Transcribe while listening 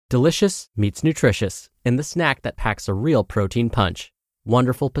Delicious meets nutritious in the snack that packs a real protein punch.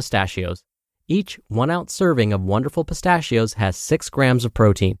 Wonderful Pistachios. Each 1-ounce serving of Wonderful Pistachios has 6 grams of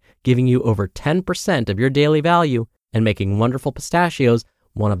protein, giving you over 10% of your daily value and making Wonderful Pistachios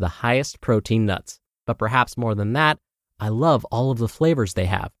one of the highest protein nuts. But perhaps more than that, I love all of the flavors they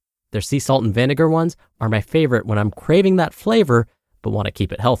have. Their sea salt and vinegar ones are my favorite when I'm craving that flavor but want to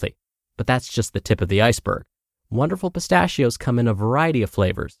keep it healthy. But that's just the tip of the iceberg. Wonderful Pistachios come in a variety of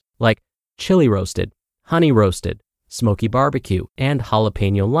flavors, like chili roasted, honey roasted, smoky barbecue, and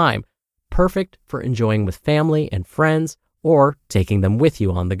jalapeno lime, perfect for enjoying with family and friends or taking them with you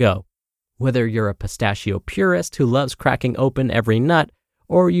on the go. Whether you're a pistachio purist who loves cracking open every nut,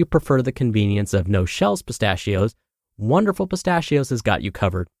 or you prefer the convenience of no-shells pistachios, Wonderful Pistachios has got you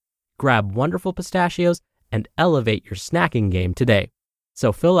covered. Grab Wonderful Pistachios and elevate your snacking game today.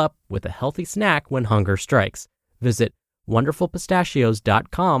 So fill up with a healthy snack when hunger strikes. Visit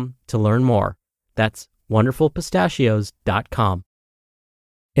wonderfulpistachios.com to learn more. That's wonderfulpistachios.com.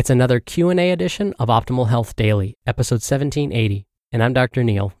 It's another Q&A edition of Optimal Health Daily, episode 1780, and I'm Dr.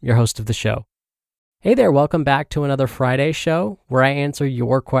 Neal, your host of the show. Hey there, welcome back to another Friday show where I answer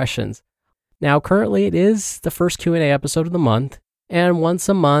your questions. Now, currently it is the first Q&A episode of the month, and once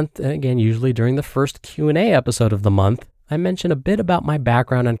a month, and again, usually during the first Q&A episode of the month, I mention a bit about my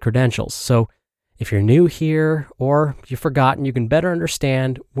background and credentials. So if you're new here or you've forgotten, you can better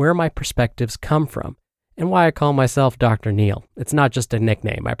understand where my perspectives come from and why I call myself Dr. Neal. It's not just a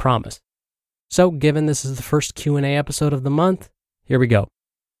nickname, I promise. So given this is the first Q&A episode of the month, here we go.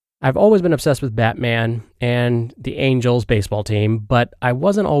 I've always been obsessed with Batman and the Angels baseball team, but I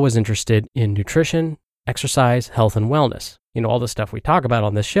wasn't always interested in nutrition, exercise, health, and wellness. All the stuff we talk about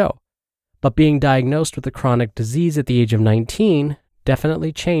on this show. But being diagnosed with a chronic disease at the age of 19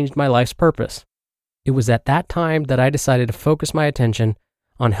 definitely changed my life's purpose. It was at that time that I decided to focus my attention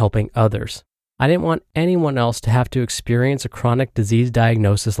on helping others. I didn't want anyone else to have to experience a chronic disease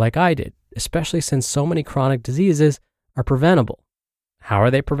diagnosis like I did, especially since so many chronic diseases are preventable. How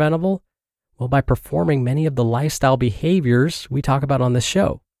are they preventable? Well, by performing many of the lifestyle behaviors we talk about on this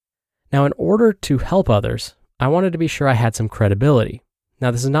show. Now, in order to help others, I wanted to be sure I had some credibility.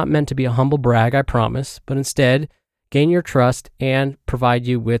 Now, this is not meant to be a humble brag, I promise, but instead, gain your trust and provide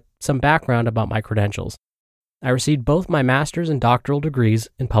you with some background about my credentials. I received both my master's and doctoral degrees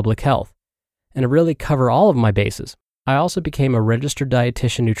in public health, and to really cover all of my bases, I also became a registered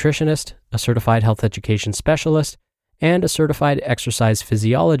dietitian nutritionist, a certified health education specialist, and a certified exercise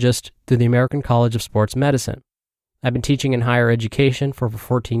physiologist through the American College of Sports Medicine. I've been teaching in higher education for over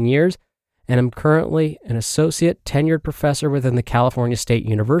 14 years, and I'm currently an associate tenured professor within the California State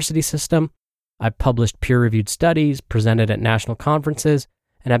University system. I've published peer-reviewed studies, presented at national conferences,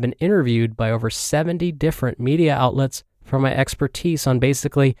 and I've been interviewed by over 70 different media outlets for my expertise on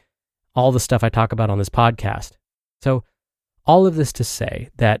basically all the stuff I talk about on this podcast. So all of this to say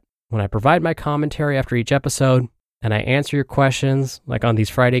that when I provide my commentary after each episode and I answer your questions, like on these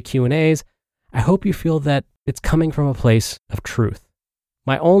Friday Q&As, I hope you feel that it's coming from a place of truth.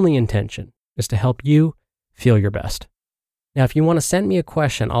 My only intention is to help you feel your best. Now, if you want to send me a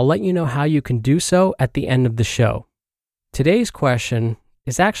question, I'll let you know how you can do so at the end of the show. Today's question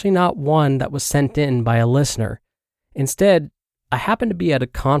is actually not one that was sent in by a listener. Instead, I happened to be at a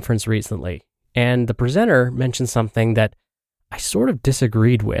conference recently, and the presenter mentioned something that I sort of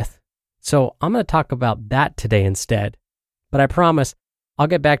disagreed with. So I'm going to talk about that today instead. But I promise I'll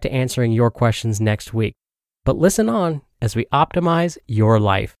get back to answering your questions next week. But listen on as we optimize your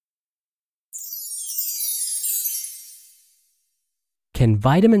life. Can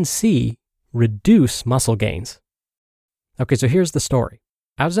vitamin C reduce muscle gains? Okay, so here's the story.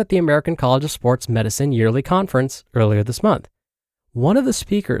 I was at the American College of Sports Medicine yearly conference earlier this month. One of the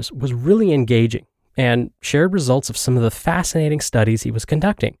speakers was really engaging and shared results of some of the fascinating studies he was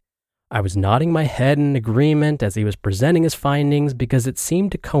conducting. I was nodding my head in agreement as he was presenting his findings because it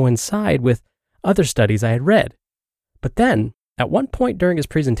seemed to coincide with other studies I had read. But then, at one point during his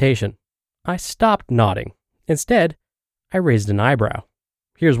presentation, I stopped nodding. Instead, I raised an eyebrow.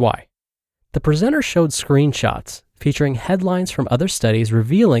 Here's why. The presenter showed screenshots featuring headlines from other studies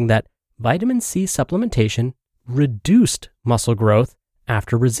revealing that vitamin C supplementation reduced muscle growth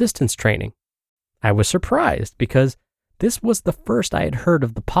after resistance training. I was surprised because this was the first I had heard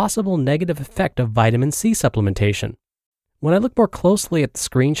of the possible negative effect of vitamin C supplementation. When I looked more closely at the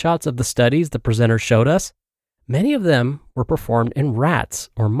screenshots of the studies the presenter showed us, many of them were performed in rats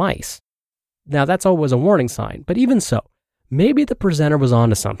or mice. Now that's always a warning sign, but even so, maybe the presenter was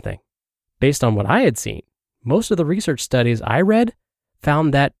onto something. Based on what I had seen, most of the research studies I read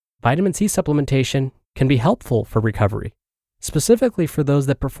found that vitamin C supplementation can be helpful for recovery. Specifically for those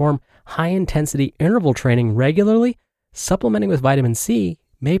that perform high-intensity interval training regularly, supplementing with vitamin C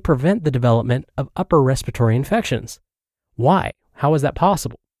may prevent the development of upper respiratory infections. Why? How is that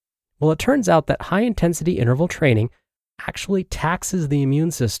possible? Well, it turns out that high-intensity interval training actually taxes the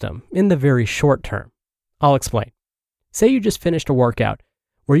immune system in the very short term. I'll explain. Say you just finished a workout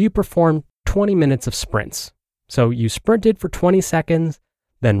where you performed 20 minutes of sprints. So you sprinted for 20 seconds,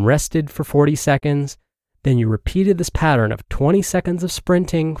 then rested for 40 seconds, then you repeated this pattern of 20 seconds of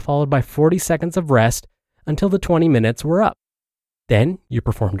sprinting followed by 40 seconds of rest until the 20 minutes were up. Then you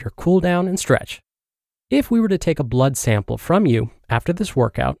performed your cool down and stretch. If we were to take a blood sample from you after this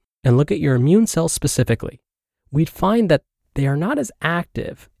workout and look at your immune cells specifically, we'd find that they are not as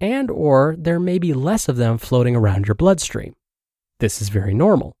active and/or there may be less of them floating around your bloodstream. This is very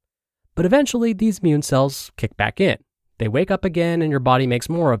normal. But eventually these immune cells kick back in. They wake up again and your body makes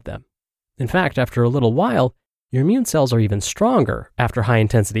more of them. In fact, after a little while, your immune cells are even stronger after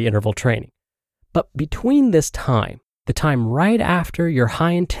high-intensity interval training. But between this time, the time right after your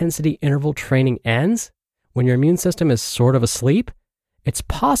high-intensity interval training ends, when your immune system is sort of asleep, it's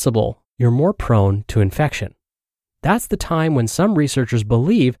possible you're more prone to infection. That's the time when some researchers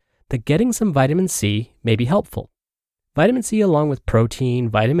believe that getting some vitamin C may be helpful. Vitamin C, along with protein,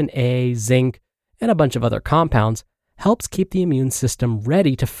 vitamin A, zinc, and a bunch of other compounds, helps keep the immune system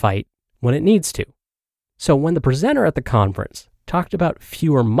ready to fight when it needs to. So when the presenter at the conference talked about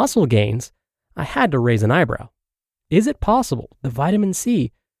fewer muscle gains, I had to raise an eyebrow. Is it possible that vitamin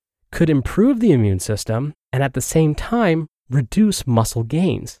C could improve the immune system and at the same time reduce muscle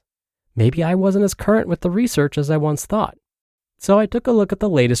gains? Maybe I wasn't as current with the research as I once thought. So I took a look at the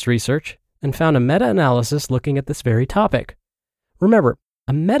latest research and found a meta-analysis looking at this very topic. Remember,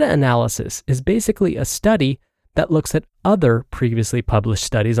 a meta-analysis is basically a study that looks at other previously published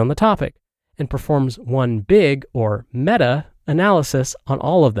studies on the topic and performs one big or meta-analysis on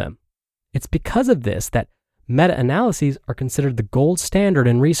all of them. It's because of this that meta-analyses are considered the gold standard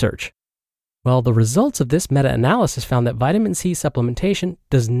in research. Well, the results of this meta-analysis found that vitamin C supplementation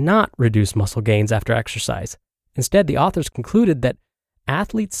does not reduce muscle gains after exercise. Instead, the authors concluded that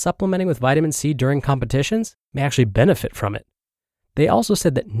athletes supplementing with vitamin C during competitions may actually benefit from it. They also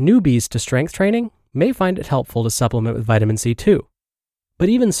said that newbies to strength training may find it helpful to supplement with vitamin C too. But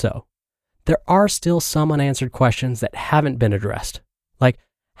even so, there are still some unanswered questions that haven't been addressed, like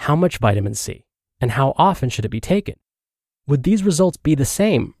how much vitamin C and how often should it be taken? Would these results be the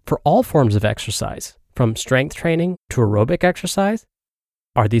same for all forms of exercise, from strength training to aerobic exercise?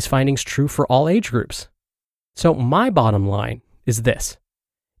 Are these findings true for all age groups? So my bottom line is this.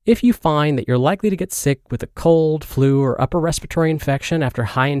 If you find that you're likely to get sick with a cold, flu, or upper respiratory infection after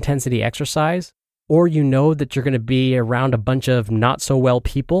high-intensity exercise, or you know that you're going to be around a bunch of not-so-well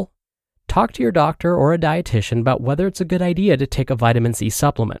people, talk to your doctor or a dietitian about whether it's a good idea to take a vitamin C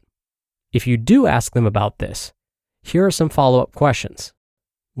supplement. If you do ask them about this, here are some follow-up questions.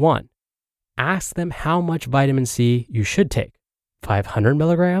 1. Ask them how much vitamin C you should take. 500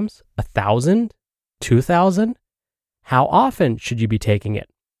 milligrams? 1,000? 2,000? How often should you be taking it?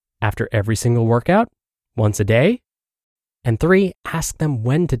 After every single workout? Once a day? And 3, ask them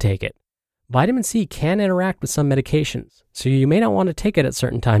when to take it. Vitamin C can interact with some medications, so you may not want to take it at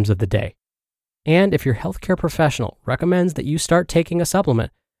certain times of the day. And if your healthcare professional recommends that you start taking a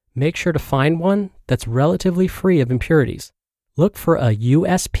supplement, make sure to find one that's relatively free of impurities. Look for a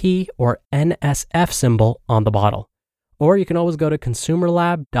USP or NSF symbol on the bottle. Or you can always go to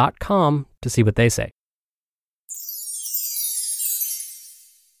consumerlab.com to see what they say.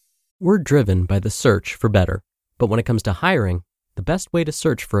 We're driven by the search for better, but when it comes to hiring, the best way to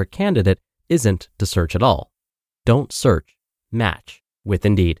search for a candidate isn't to search at all. Don't search, match with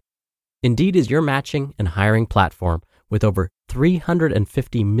Indeed. Indeed is your matching and hiring platform with over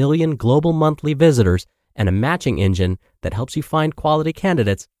 350 million global monthly visitors and a matching engine that helps you find quality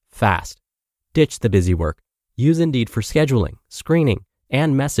candidates fast. Ditch the busy work. Use Indeed for scheduling, screening,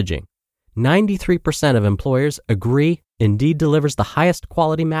 and messaging. 93% of employers agree Indeed delivers the highest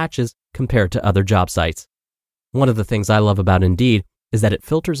quality matches compared to other job sites. One of the things I love about Indeed is that it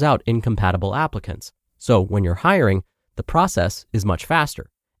filters out incompatible applicants. So when you're hiring, the process is much faster,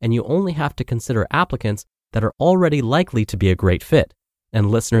 and you only have to consider applicants that are already likely to be a great fit. And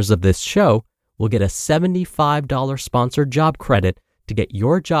listeners of this show will get a $75 sponsored job credit to get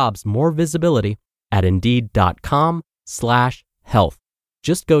your jobs more visibility at Indeed.com/health.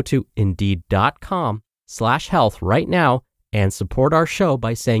 Just go to Indeed.com/health right now and support our show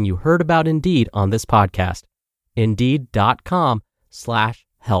by saying you heard about Indeed on this podcast.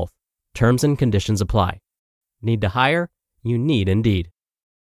 Indeed.com/health. Terms and conditions apply. Need to hire? You need Indeed.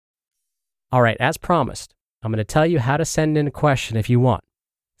 All right, as promised, I'm going to tell you how to send in a question if you want.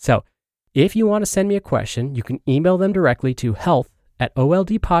 So if you want to send me a question, you can email them directly to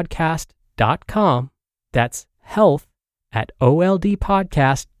health@oldpodcast.com. That's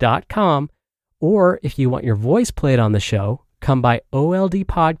health@oldpodcast.com. Or if you want your voice played on the show, come by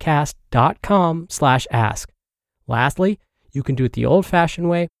oldpodcast.com/ask. Lastly, you can do it the old-fashioned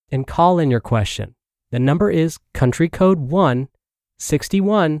way and call in your question. The number is country code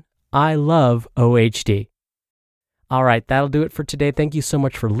 161. I love OHD. All right, that'll do it for today. Thank you so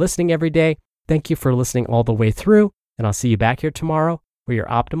much for listening every day. Thank you for listening all the way through, and I'll see you back here tomorrow where your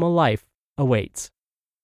optimal life awaits.